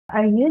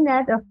Are you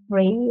not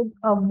afraid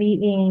of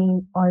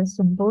being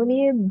also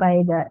bullied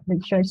by the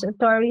church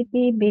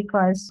authority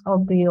because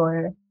of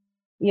your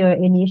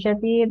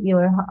initiative,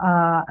 your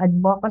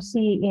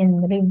advocacy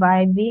in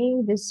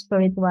reviving the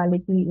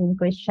spirituality in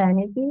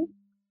Christianity?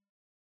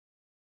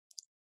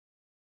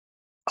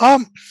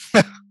 Um,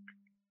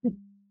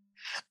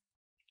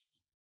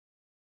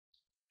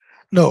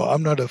 no,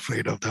 I'm not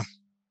afraid of them.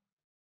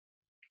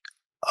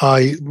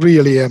 I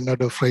really am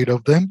not afraid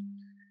of them.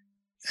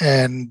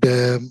 And,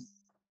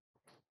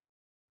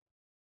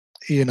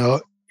 you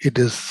know, it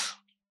is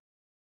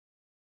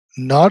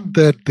not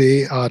that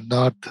they are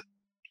not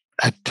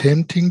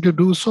attempting to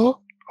do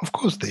so. Of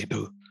course they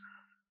do.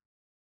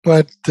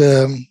 But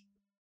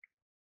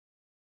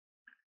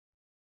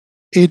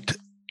it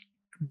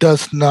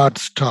does not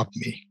stop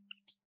me.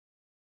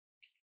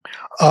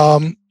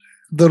 Um,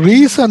 the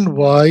reason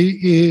why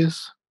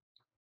is,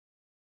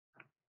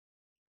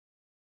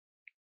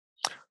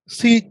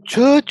 see,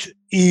 church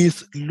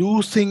is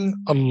losing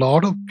a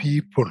lot of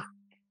people,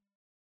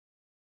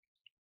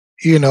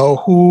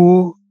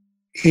 who,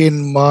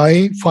 in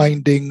my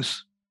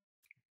findings,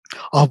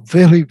 are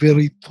very,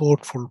 very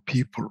thoughtful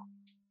people.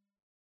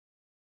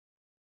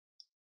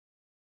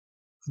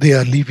 They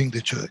are leaving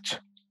the church.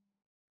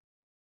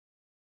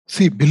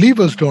 See,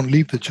 believers don't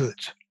leave the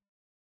church.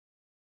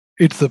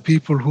 It's the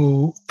people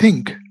who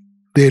think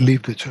they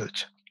leave the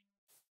church.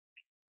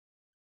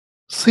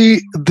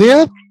 See,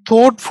 their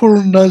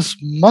thoughtfulness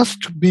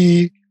must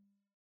be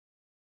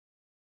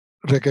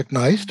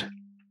recognized,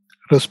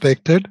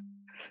 respected,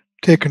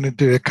 taken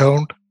into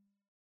account,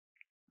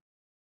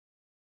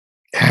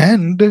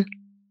 and,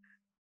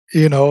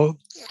 you know,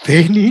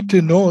 they need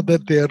to know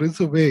that there is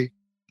a way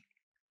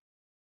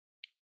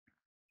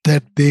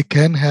that they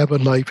can have a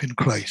life in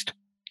Christ,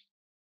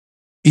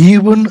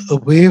 even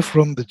away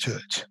from the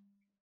church.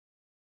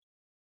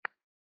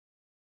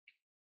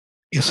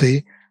 You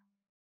see,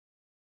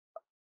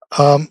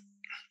 um,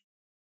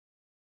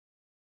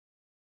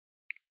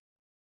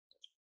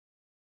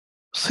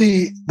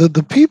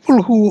 the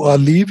people who are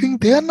leaving,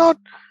 they're not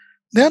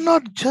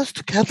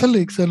just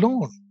Catholics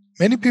alone.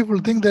 Many people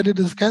think that it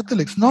is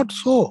Catholics. Not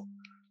so.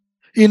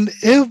 In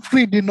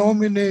every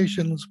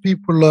denominations,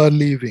 people are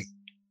leaving.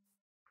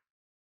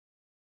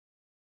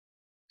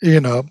 You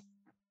know,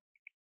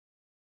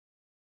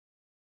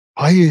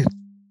 by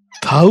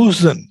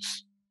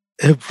thousands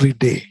every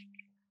day.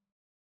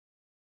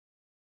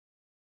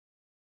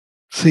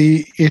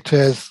 See, it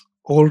has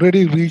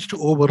already reached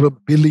over 1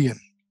 billion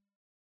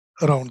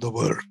around the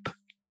world.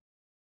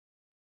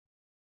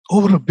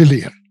 Over 1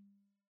 billion.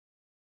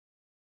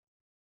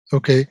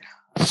 Okay.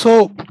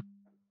 So,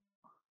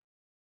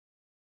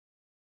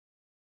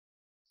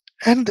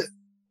 and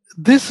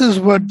this is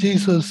what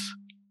Jesus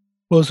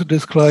was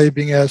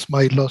describing as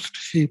my lost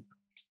sheep.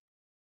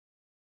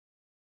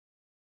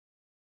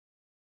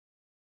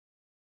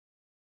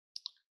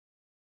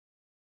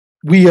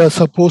 We are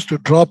supposed to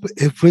drop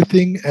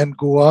everything and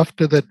go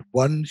after that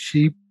one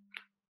sheep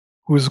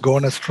who's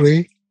gone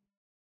astray.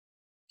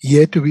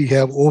 Yet we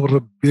have over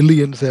 1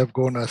 billion have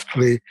gone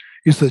astray.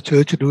 Is the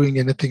church doing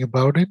anything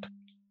about it?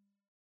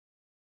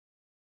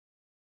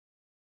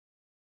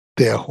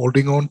 They are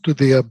holding on to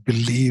their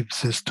belief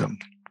system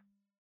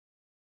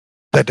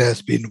that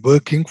has been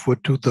working for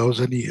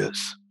 2000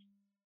 years.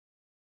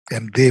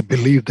 And they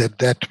believe that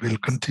that will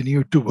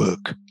continue to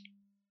work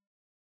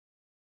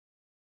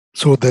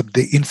so that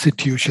the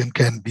institution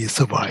can be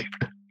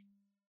survived.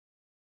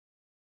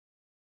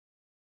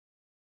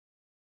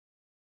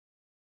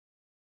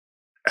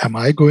 Am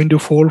I going to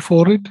fall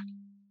for it?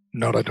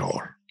 Not at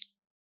all.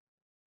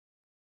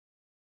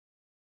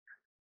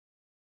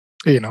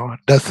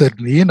 Does that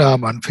mean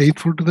I'm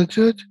unfaithful to the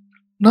church?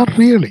 Not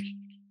really.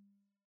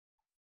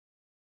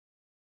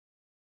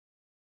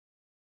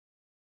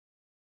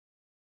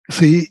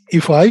 See,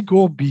 if I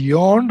go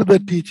beyond the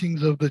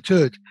teachings of the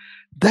church,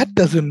 that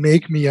doesn't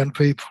make me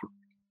unfaithful.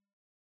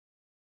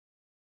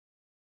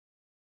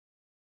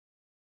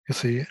 You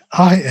see,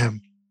 I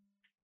am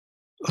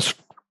a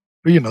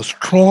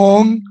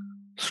strong,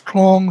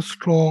 strong,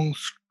 strong,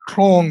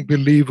 strong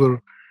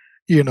believer,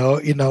 in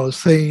our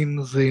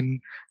saints,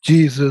 in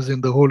Jesus, in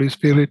the Holy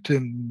Spirit,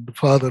 in the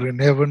Father in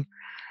heaven,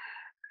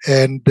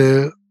 and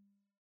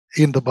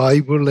in the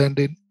Bible, and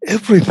in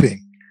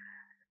everything,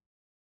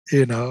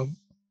 you know,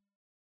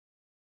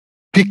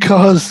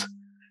 because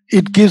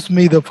it gives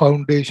me the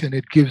foundation,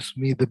 it gives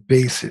me the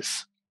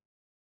basis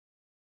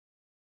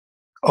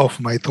of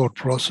my thought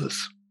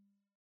process.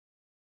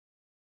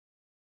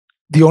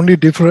 The only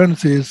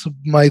difference is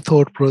my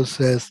thought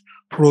processes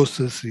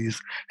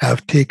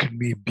have taken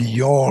me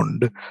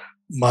beyond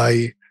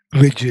my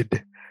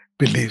rigid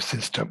belief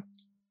system.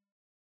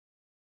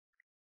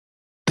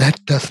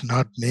 That does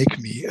not make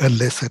me a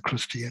lesser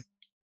Christian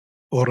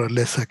or a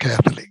lesser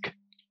Catholic.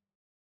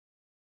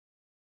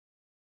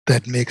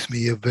 That makes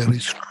me a very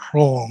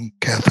strong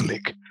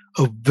Catholic,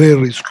 a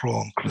very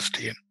strong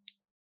Christian.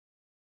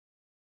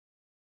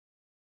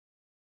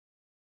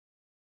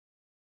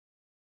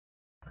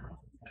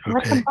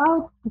 What Okay.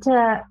 about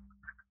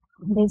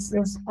this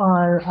is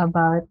all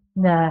about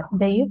the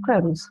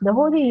Eucharist. The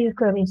Holy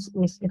Eucharist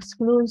is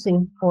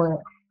exclusive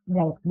for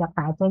the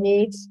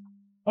Catholics,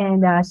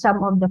 and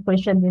some of the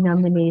Christian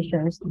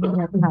denominations do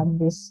not have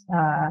this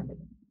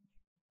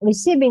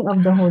receiving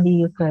of the Holy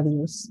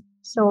Eucharist.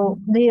 So,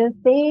 do you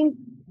think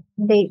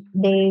they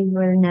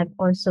will not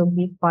also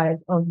be part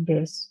of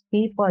this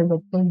people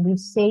that will be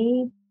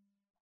saved?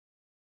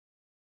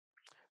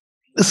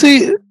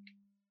 See,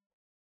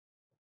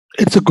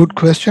 it's a good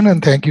question,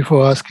 and thank you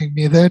for asking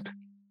me that.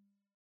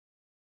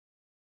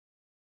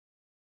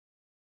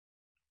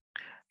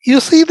 You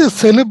see, the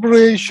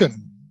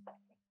celebration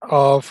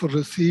of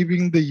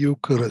receiving the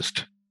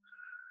Eucharist,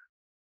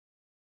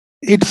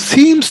 it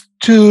seems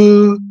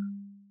to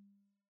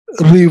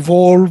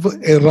revolve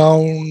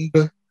around,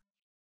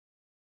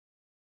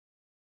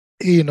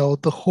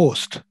 the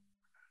host,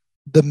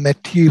 the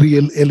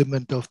material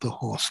element of the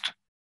host.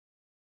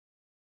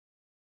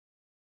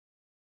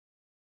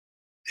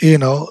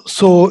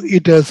 So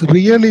it has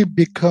really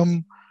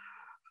become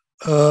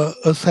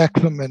a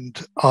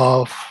sacrament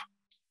of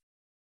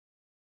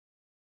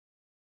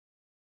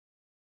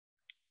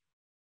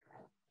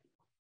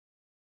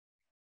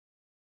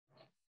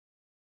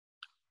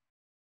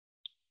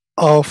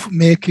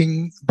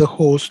making the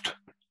host,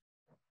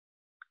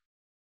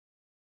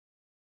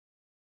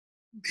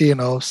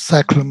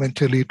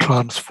 sacramentally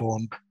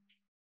transformed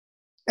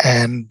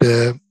and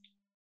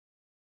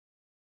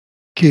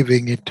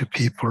giving it to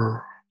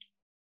people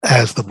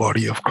as the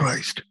body of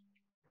Christ.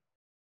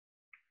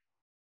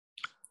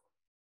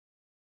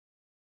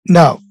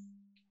 Now,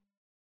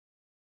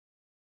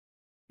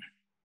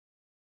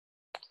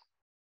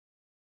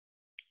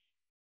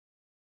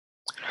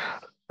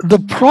 the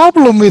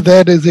problem with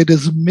that is it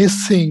is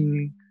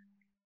missing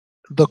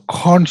the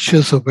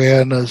conscious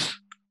awareness,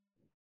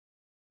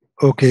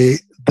 okay,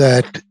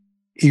 that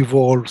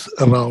evolves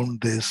around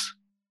this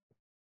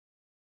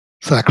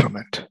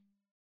sacrament.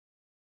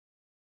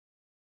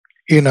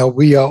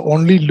 We are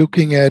only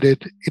looking at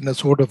it in a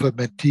sort of a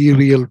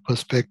material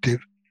perspective.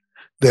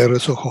 There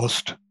is a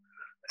host,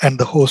 and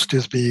the host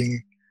is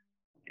being,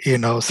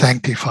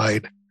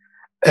 sanctified,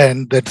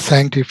 and that's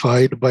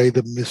sanctified by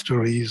the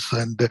mysteries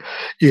and by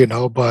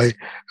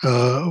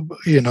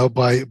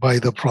by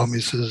the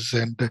promises,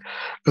 and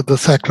the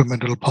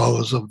sacramental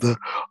powers of the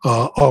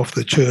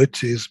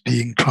church is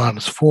being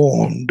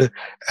transformed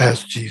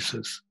as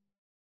Jesus.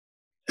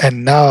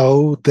 And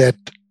now that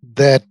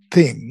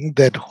thing,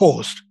 that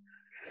host,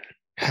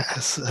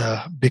 has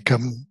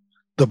become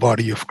the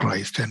body of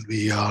Christ, and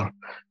we are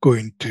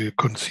going to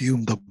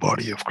consume the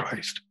body of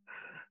Christ.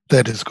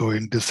 That is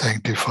going to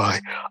sanctify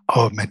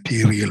our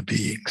material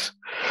beings.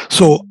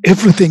 So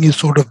everything is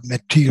sort of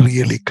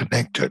materially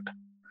connected.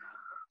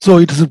 So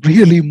it is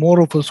really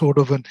more of a sort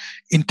of an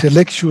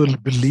intellectual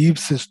belief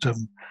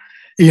system,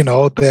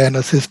 than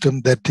a system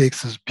that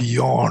takes us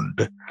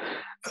beyond,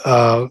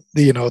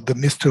 the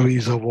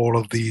mysteries of all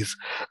of these,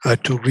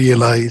 to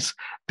realize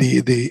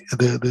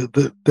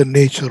the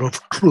nature of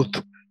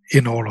truth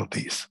in all of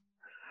these.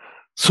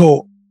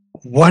 So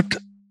what,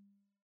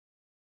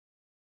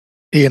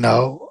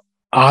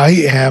 I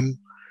am,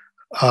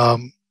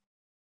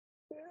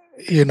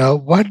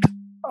 what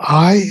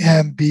I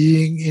am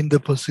being in the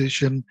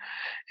position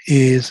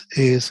is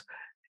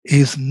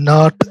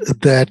not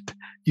that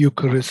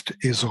Eucharist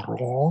is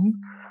wrong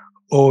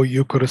or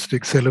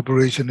Eucharistic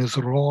celebration is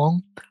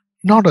wrong,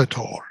 not at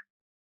all.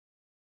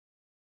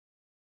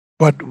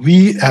 But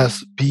we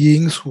as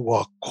beings who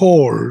are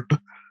called,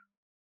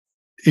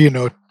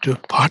 to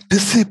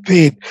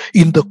participate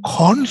in the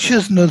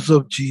consciousness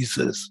of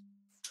Jesus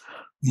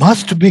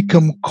must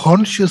become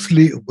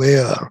consciously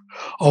aware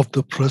of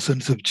the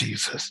presence of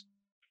Jesus.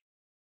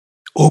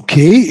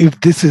 Okay, if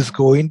this is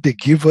going to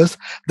give us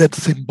that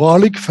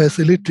symbolic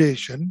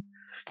facilitation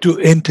to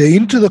enter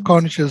into the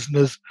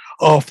consciousness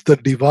of the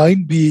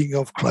divine being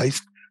of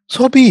Christ,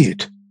 so be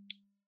it.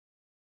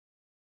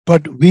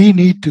 But we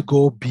need to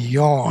go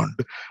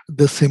beyond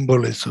the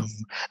symbolism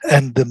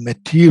and the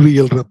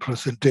material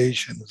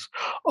representations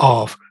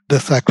of the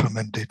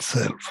sacrament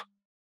itself.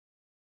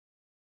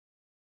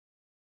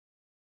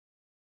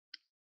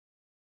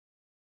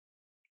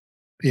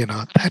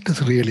 That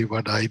is really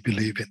what I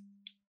believe in.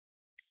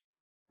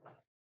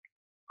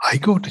 I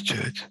go to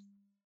church.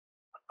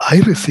 I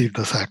receive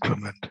the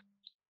sacrament.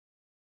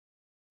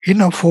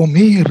 For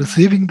me,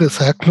 receiving the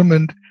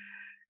sacrament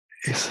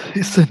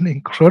is an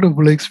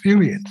incredible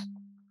experience.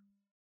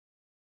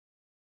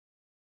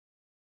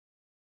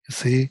 You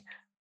see,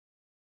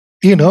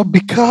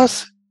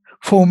 because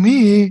for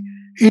me,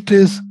 it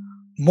is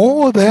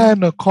more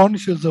than a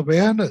conscious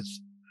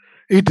awareness.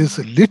 It is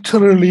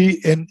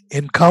literally an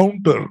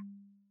encounter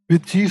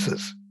with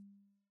Jesus.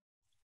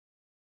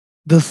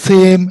 The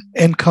same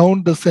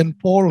encounter St.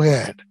 Paul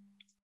had.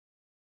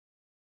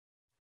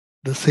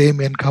 The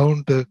same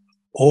encounter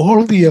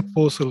all the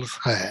apostles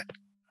had.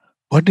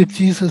 What did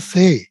Jesus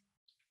say?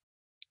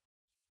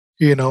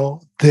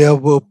 There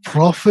were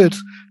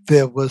prophets,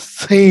 there were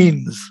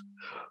saints,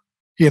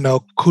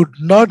 could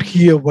not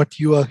hear what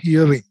you are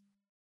hearing.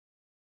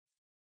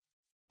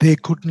 They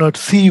could not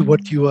see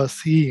what you are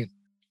seeing.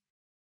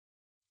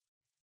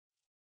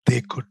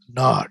 They could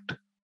not.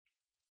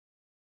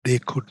 They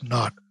could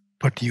not,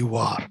 but you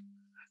are.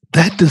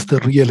 That is the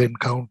real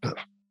encounter.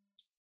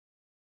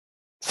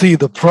 See,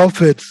 the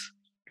prophets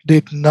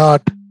did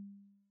not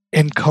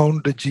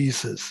encounter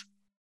Jesus.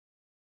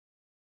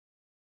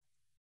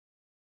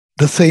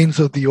 The saints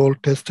of the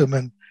Old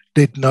Testament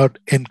did not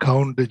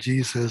encounter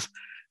Jesus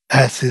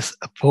as his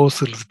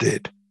apostles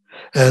did,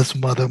 as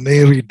Mother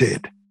Mary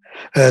did,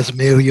 as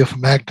Mary of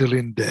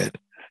Magdalene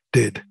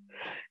did.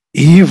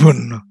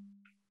 Even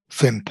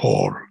St.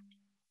 Paul,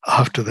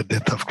 after the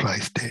death of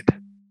Christ, did.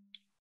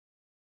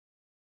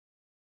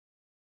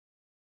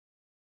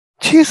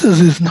 Jesus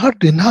is not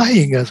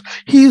denying us.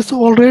 He is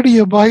already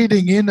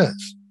abiding in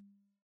us.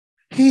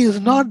 He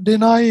is not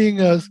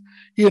denying us,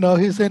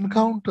 his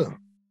encounter.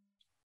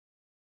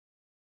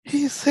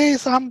 He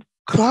says, I'm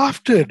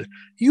crafted.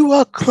 You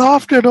are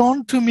crafted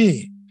onto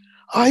me.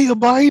 I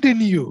abide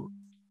in you.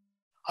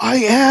 I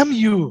am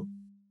you.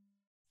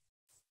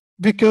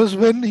 Because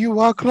when you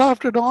are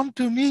crafted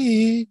onto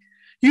me,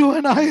 you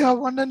and I are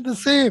one and the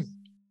same.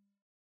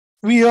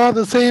 We are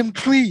the same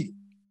tree.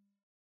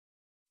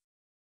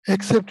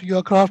 Except you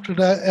are crafted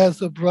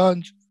as a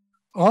branch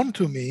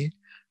onto me,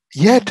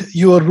 yet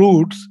your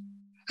roots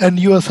and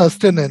your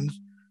sustenance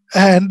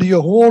and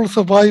your whole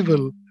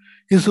survival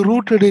is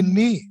rooted in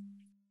me.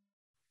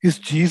 Is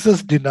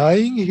Jesus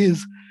denying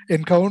his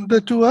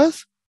encounter to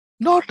us?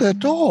 Not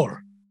at all.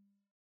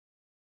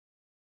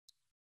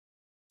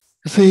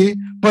 See,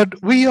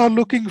 but we are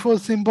looking for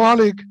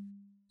symbolic,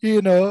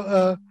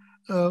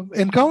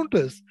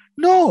 encounters.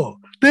 No,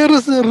 there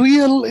is a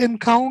real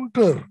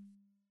encounter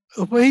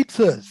awaits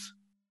us.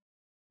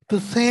 The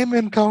same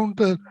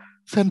encounter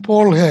St.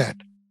 Paul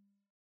had.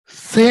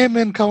 Same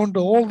encounter,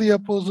 all the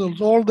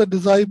apostles, all the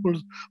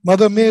disciples,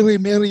 Mother Mary,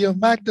 Mary of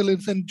Magdalene,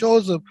 St.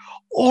 Joseph,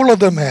 all of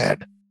them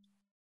had.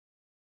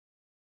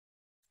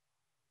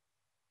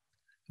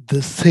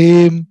 The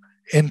same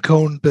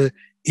encounter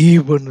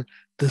even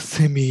the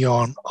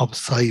Simeon of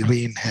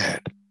Cyrene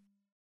had.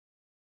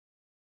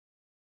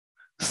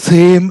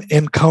 Same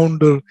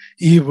encounter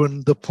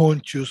even the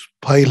Pontius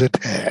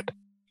Pilate had.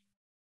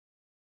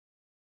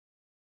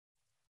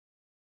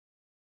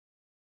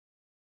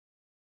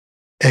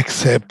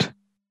 Except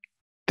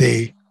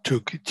they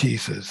took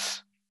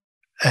Jesus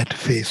at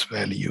face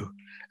value,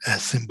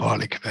 as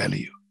symbolic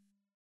value.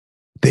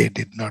 They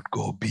did not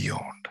go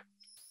beyond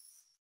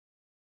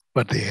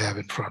what they have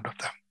in front of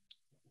them.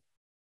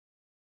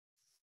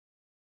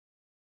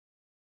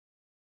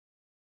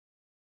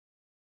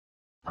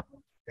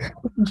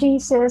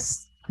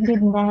 Jesus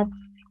did not,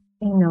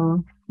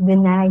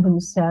 deny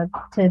himself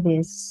to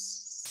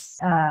this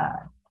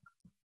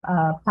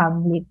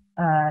public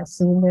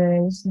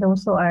sinners,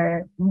 those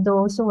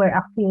who were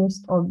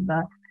accused of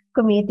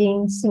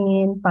committing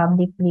sin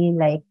publicly,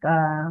 like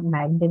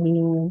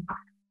Magdalene,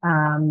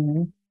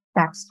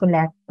 tax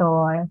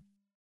collector.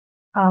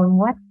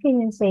 What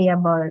can you say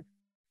about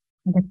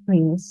the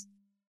priest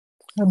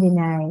who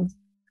denies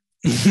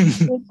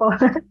people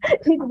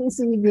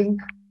receiving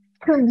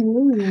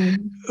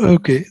communion?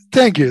 Okay,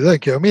 thank you. I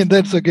mean,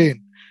 that's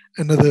again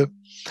another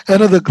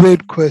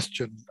great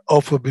question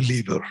of a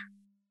believer.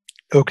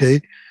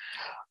 Okay,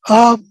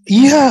 yeah,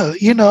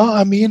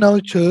 our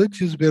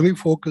church is very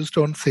focused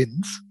on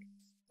sins.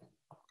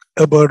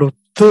 About a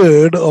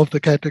third of the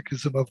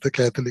Catechism of the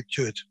Catholic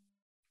Church,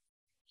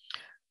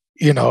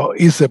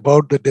 is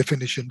about the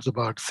definitions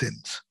about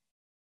sins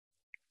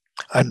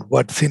and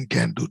what sin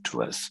can do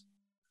to us.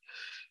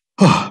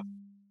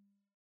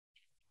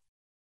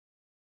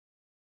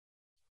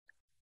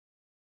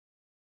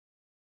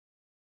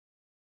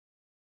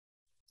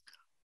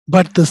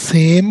 But the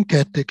same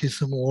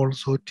Catechism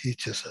also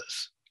teaches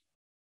us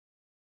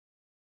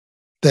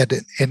that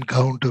an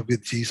encounter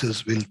with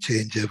Jesus will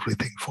change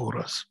everything for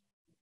us.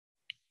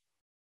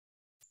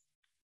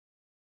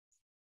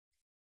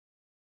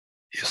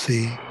 You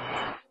see,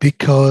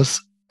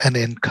 because an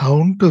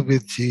encounter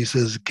with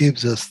Jesus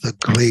gives us the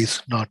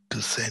grace not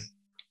to sin.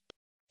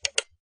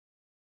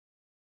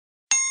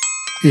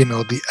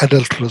 The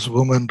adulterous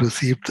woman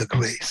received the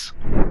grace.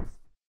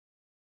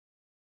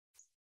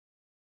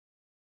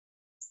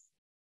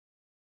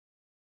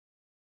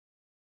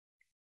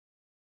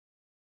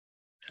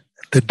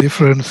 The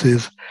difference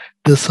is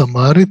the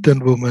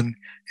Samaritan woman,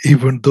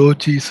 even though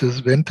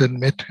Jesus went and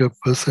met her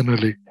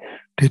personally,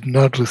 did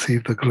not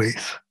receive the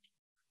grace.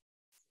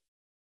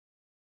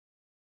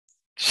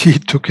 She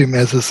took him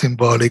as a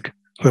symbolic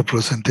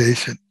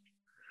representation,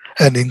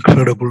 an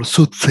incredible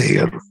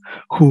soothsayer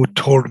who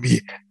told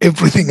me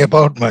everything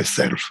about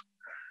myself.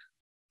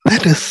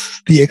 That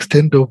is the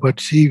extent of what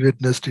she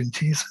witnessed in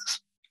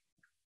Jesus.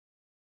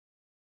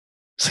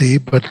 See,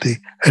 but the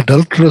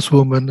adulterous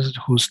woman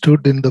who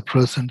stood in the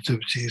presence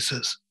of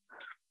Jesus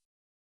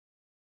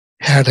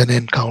had an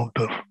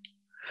encounter,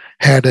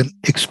 had an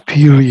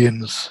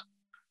experience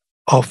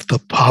of the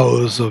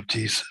powers of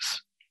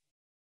Jesus.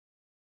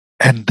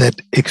 And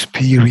that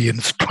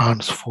experience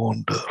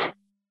transformed her.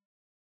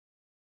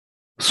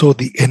 So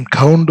the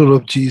encounter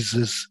of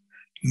Jesus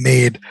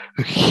made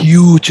a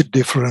huge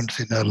difference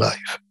in her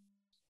life.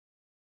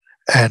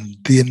 And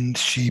then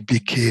she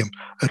became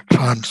a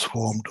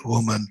transformed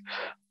woman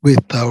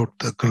without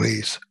the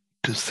grace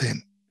to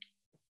sin.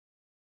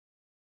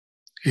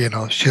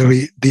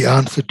 Sherry, the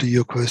answer to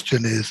your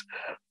question is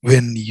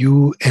when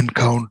you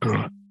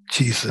encounter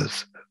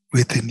Jesus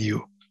within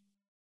you,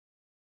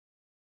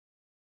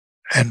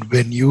 and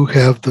when you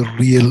have the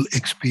real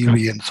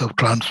experience of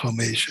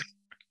transformation,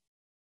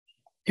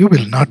 you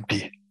will not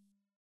be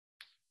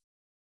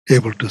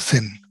able to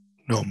sin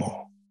no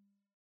more.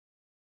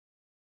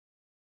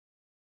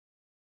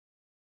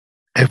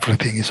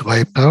 Everything is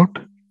wiped out.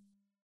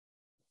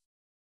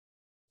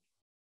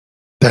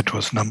 That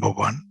was number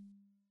one.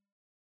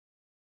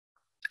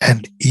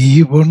 And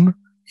even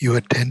your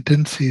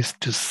tendencies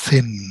to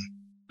sin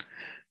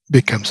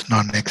becomes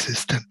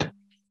non-existent.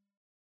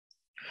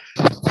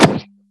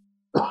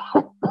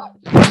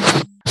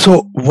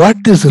 So what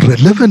is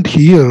relevant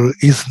here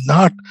is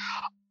not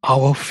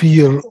our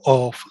fear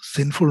of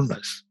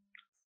sinfulness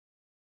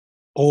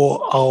or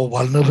our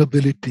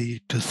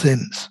vulnerability to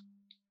sins.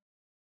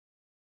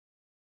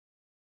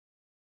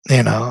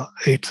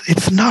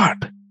 It's not.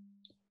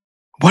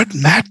 What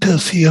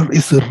matters here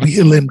is a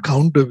real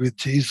encounter with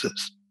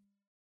Jesus.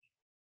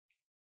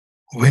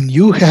 When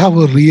you have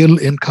a real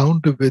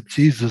encounter with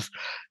Jesus,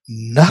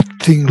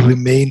 nothing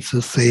remains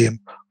the same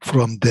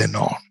from then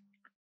on.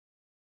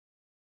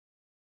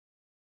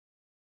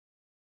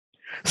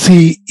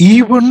 See,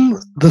 even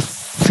the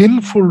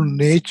sinful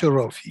nature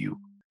of you,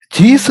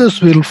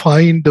 Jesus will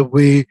find a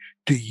way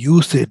to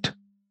use it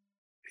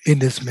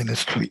in his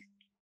ministry.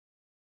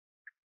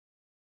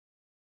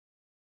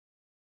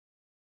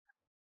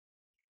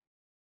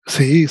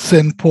 See,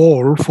 St.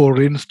 Paul,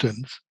 for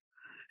instance,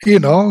 he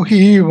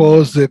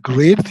was a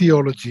great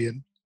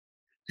theologian,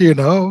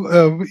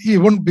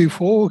 even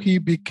before he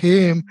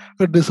became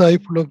a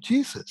disciple of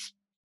Jesus.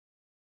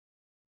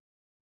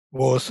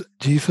 Was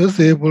Jesus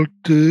able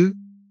to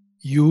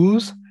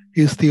use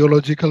his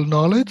theological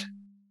knowledge?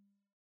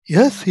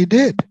 Yes, he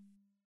did.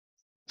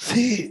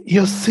 See,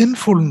 your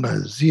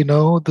sinfulness,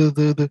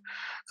 the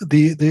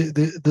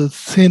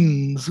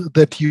sins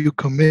that you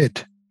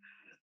commit,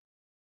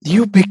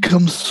 you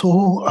become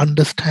so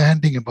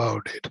understanding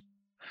about it,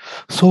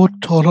 so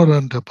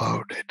tolerant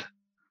about it,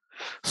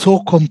 so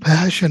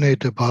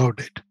compassionate about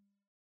it.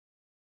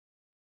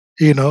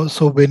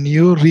 So when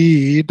you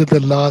read the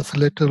last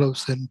letter of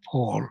St.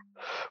 Paul,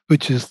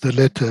 which is the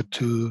letter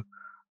to,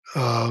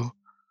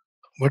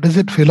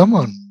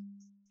 Philemon?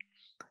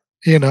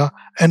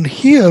 And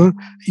here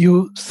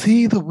you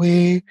see the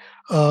way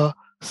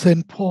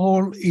St.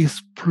 Paul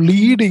is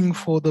pleading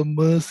for the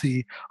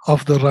mercy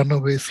of the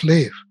runaway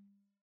slave,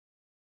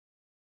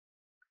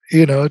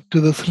 to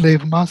the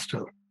slave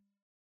master,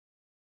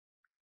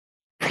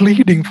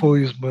 pleading for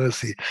his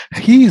mercy.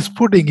 He is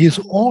putting his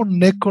own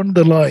neck on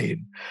the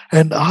line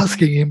and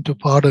asking him to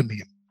pardon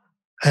him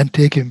and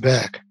take him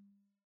back.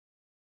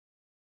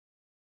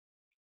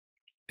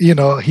 He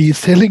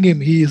is telling him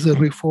he is a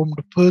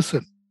reformed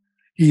person.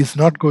 He is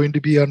not going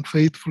to be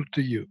unfaithful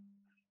to you.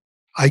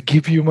 I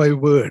give you my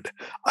word.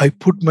 I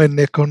put my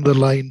neck on the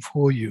line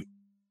for you.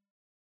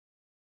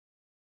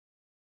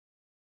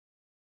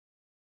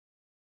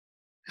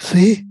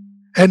 See?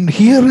 And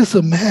here is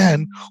a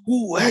man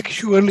who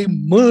actually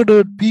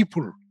murdered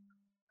people,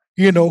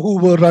 who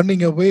were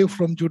running away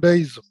from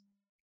Judaism.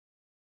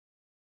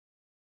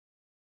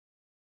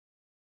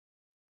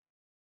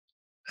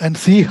 And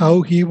see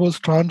how he was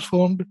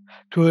transformed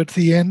towards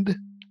the end?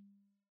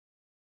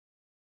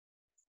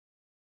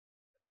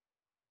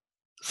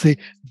 See,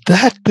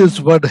 that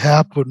is what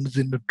happens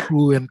in a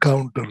true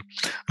encounter,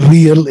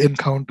 real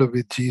encounter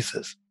with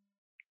Jesus.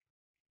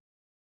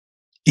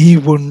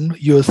 Even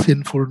your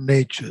sinful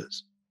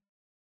natures,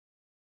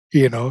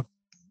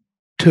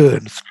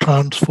 turns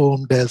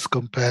transformed as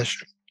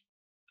compassion,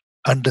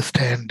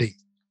 understanding,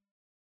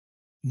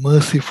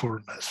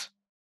 mercifulness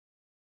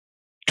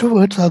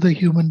towards other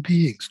human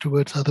beings,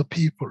 towards other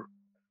people.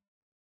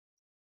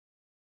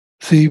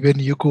 See, when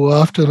you go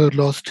after a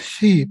lost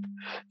sheep,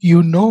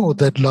 you know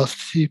that lost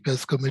sheep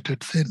has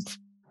committed sins.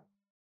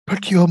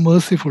 But you are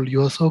merciful,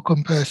 you are so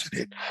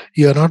compassionate.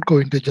 You are not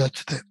going to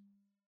judge them.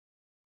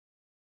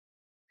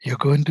 You're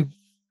going to,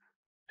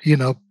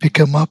 pick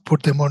them up,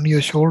 put them on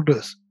your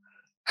shoulders,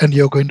 and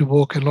you're going to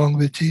walk along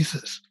with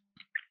Jesus.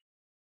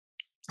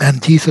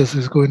 And Jesus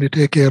is going to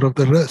take care of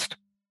the rest.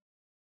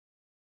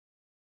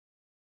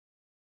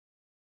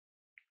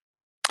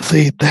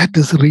 See, that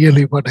is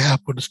really what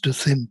happens to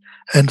sin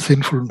and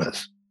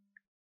sinfulness.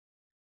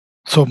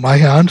 So my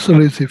answer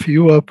is, if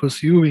you are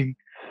pursuing,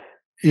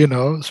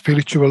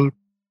 spiritual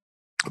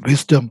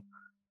wisdom,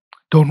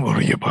 don't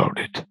worry about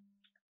it.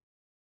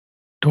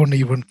 Don't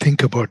even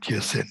think about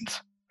your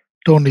sins.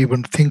 Don't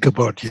even think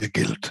about your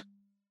guilt.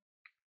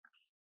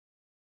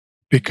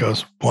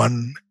 Because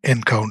one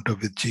encounter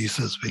with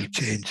Jesus will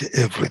change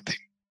everything,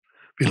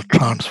 will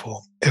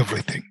transform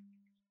everything.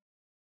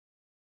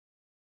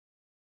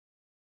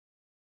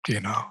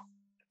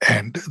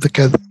 And the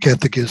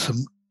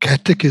Catechism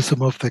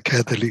Catechism of the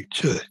Catholic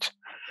Church.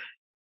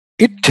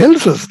 It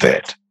tells us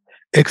that,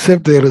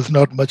 except there is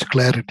not much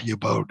clarity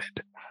about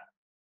it.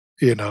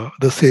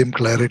 The same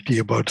clarity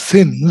about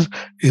sins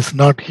is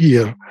not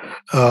here,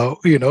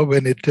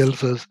 when it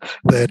tells us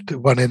that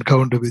one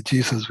encounter with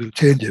Jesus will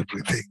change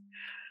everything.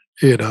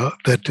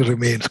 That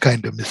remains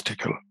kind of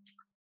mystical.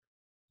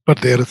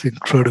 But there is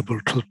incredible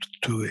truth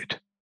to it.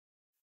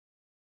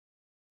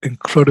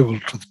 Incredible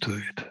truth to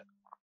it.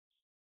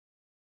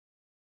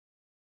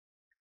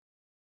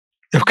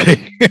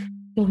 Okay.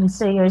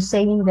 So you're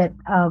saying that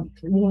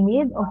we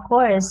need, of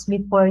course,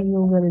 before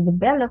you will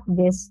develop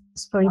this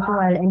spiritual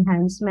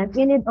enhancement,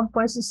 we need, of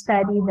course, to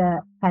study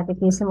the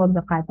Catechism of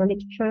the Catholic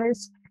Church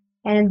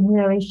and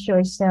nourish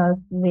yourself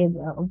with,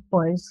 of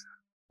course,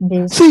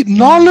 this. See,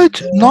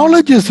 knowledge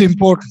is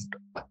important.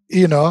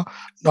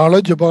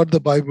 Knowledge about the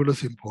Bible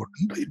is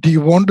important. Do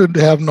you want to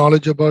have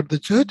knowledge about the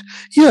church?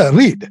 Yeah,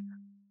 read.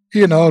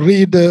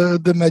 Read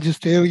the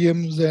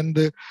magisteriums and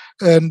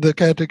the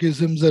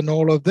catechisms and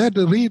all of that.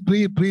 Read.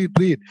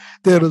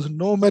 There is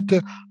no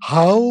matter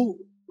how,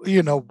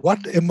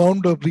 what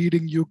amount of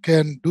reading you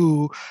can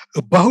do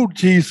about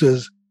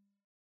Jesus,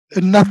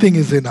 nothing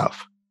is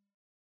enough.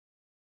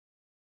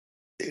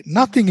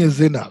 Nothing is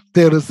enough.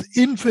 There is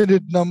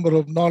infinite number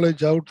of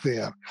knowledge out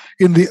there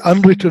in the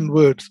unwritten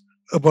words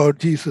about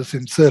Jesus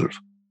himself.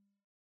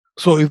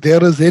 So if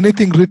there is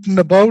anything written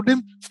about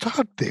him,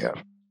 start there.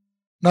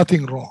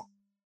 Nothing wrong.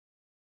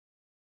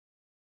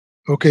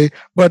 Okay,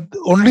 but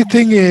the only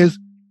thing is,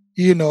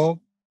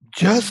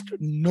 just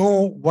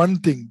know one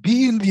thing.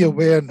 Be in the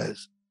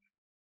awareness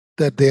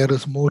that there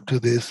is more to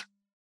this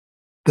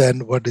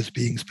than what is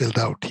being spelled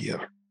out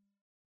here.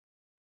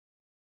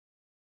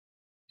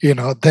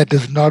 That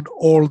is not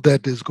all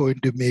that is going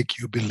to make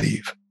you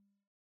believe.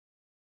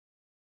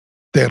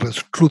 There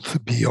is truth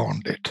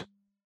beyond it.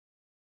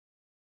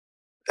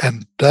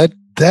 And that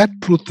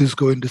truth is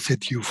going to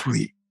set you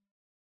free.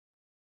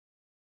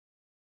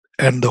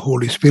 And the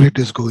Holy Spirit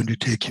is going to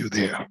take you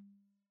there.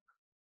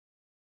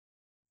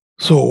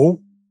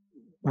 So,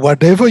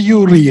 whatever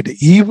you read,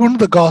 even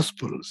the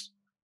Gospels,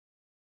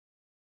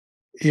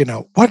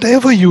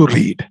 whatever you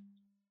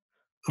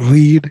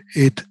read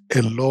it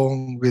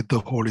along with the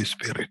Holy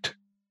Spirit.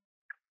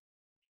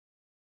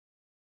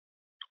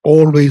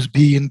 Always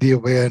be in the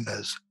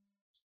awareness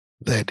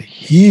that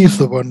He is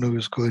the one who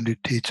is going to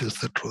teach us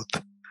the truth.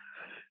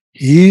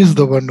 He is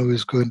the one who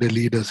is going to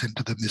lead us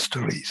into the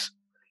mysteries.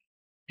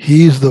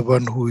 He is the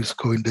one who is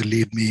going to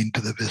lead me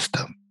into the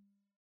wisdom.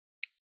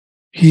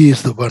 He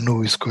is the one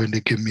who is going to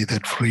give me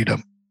that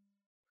freedom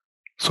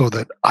so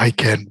that I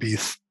can be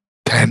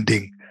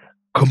standing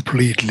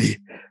completely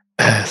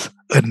as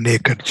a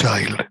naked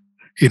child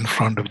in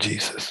front of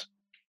Jesus.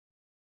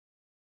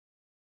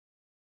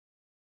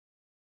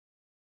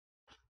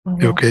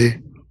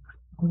 Okay?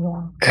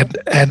 And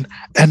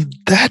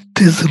that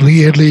is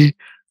really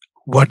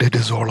what it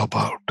is all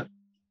about.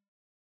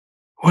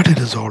 What it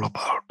is all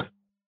about.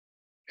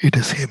 It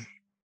is Him.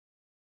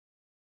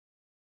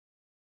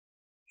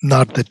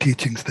 Not the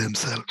teachings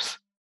themselves.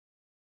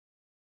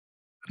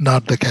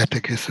 Not the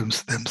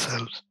catechisms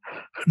themselves.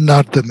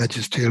 Not the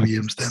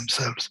magisteriums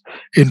themselves.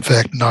 In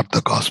fact, not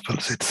the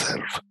Gospels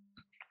itself.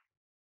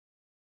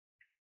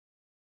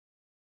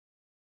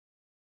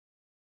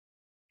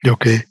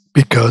 Okay?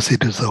 Because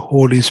it is the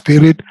Holy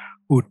Spirit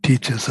who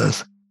teaches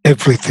us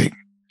everything.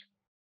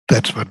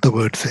 That's what the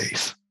word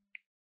says.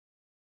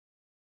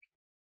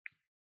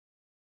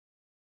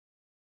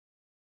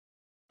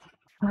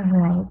 All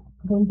right.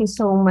 Thank you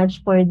so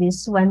much for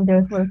this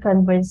wonderful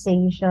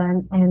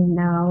conversation. And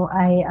now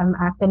I am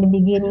actually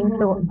beginning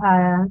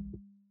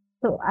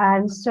to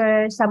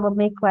answer some of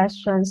my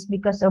questions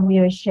because of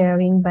your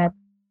sharing, but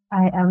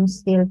I am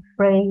still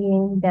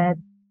praying that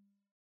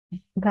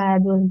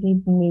God will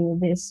give me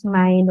this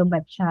mind of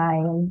a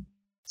child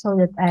so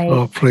that I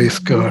praise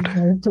will be God.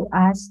 able to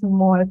ask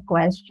more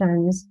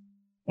questions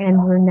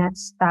and will not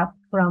stop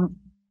from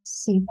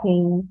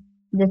seeking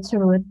the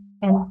truth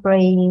and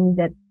praying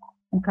that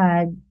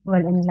God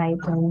will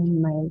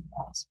enlighten my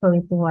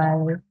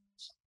spiritual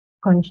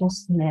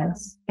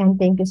consciousness. And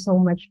thank you so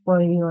much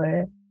for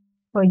your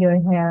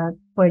help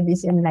for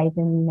this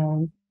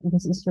enlightenment.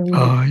 This is really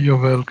You're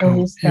the welcome.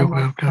 You're wisdom of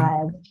welcome.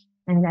 God.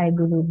 And I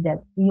believe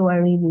that you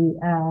are really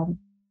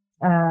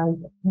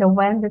the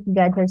one that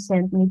God has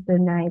sent me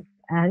tonight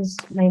as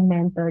my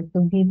mentor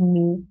to give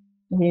me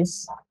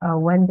this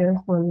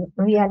wonderful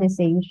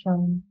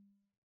realization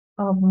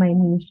of my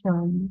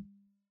mission.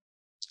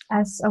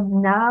 As of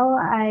now,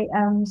 I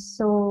am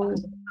so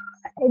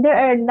there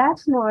are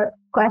lots more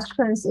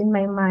questions in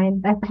my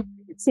mind, but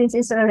since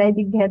it's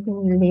already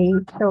getting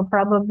late, so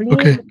probably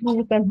Okay.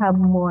 we can have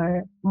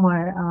more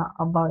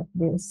about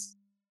this.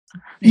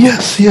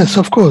 Yes,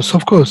 of course.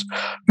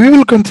 We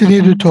will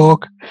continue to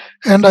talk,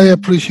 and I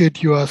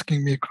appreciate you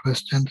asking me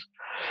questions,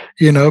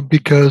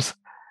 because,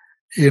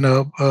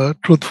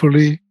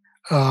 truthfully,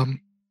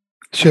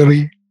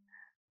 Sherry,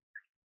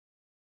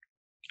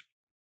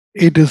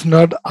 it is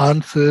not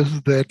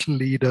answers that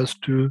lead us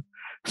to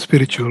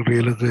spiritual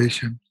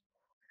realization.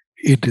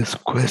 It is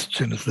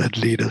questions that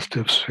lead us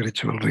to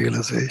spiritual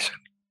realization.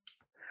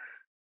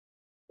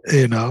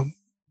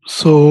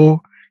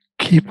 So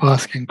keep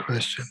asking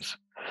questions.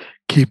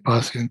 Keep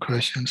asking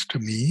questions to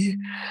me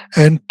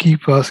and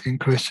keep asking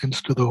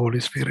questions to the Holy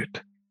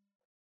Spirit.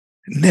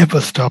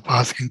 Never stop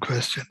asking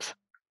questions.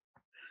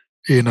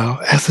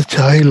 As a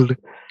child,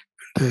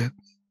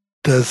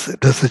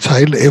 does a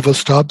child ever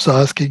stops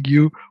asking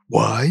you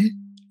why?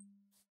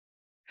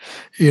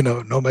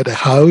 No matter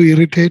how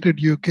irritated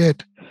you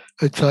get,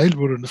 a child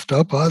wouldn't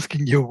stop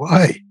asking you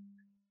why.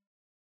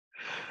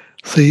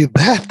 See,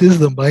 that is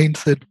the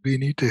mindset we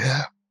need to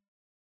have.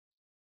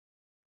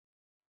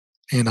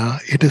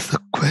 It is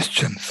the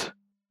questions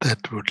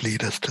that would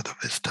lead us to the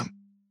wisdom.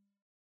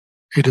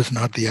 It is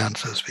not the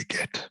answers we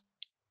get.